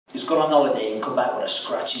who's gone on holiday and come back with a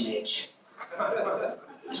scratching itch.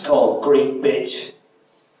 It's called Greek bitch.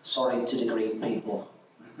 Sorry to the Greek people.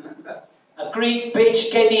 A Greek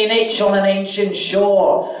bitch gave me an itch on an ancient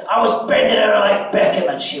shore. I was bending her like Beckham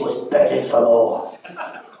and she was begging for more.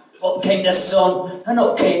 Up came the sun and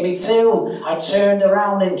up came me too. I turned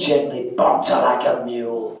around and gently bumped her like a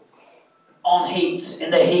mule. On heat, in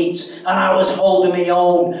the heat, and I was holding me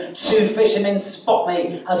own. Two fishermen spot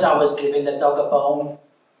me as I was giving the dog a bone.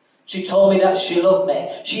 She told me that she loved me.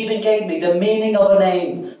 She even gave me the meaning of her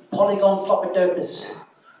name, Polygon Floppidopus.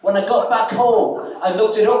 When I got back home, I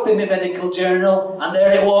looked it up in my medical journal, and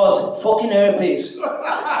there it was, fucking herpes.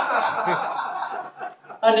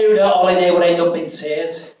 I knew that holiday would end up in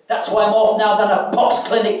tears. That's why I'm off now than a pox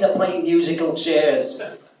clinic to play musical chairs.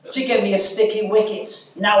 She gave me a sticky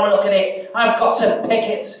wicket. Now look at it, I've got to pick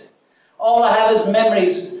it. All I have is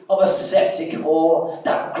memories of a septic whore,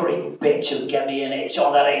 that Greek bitch who gave me an itch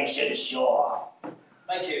on that ancient shore.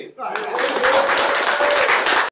 Thank you.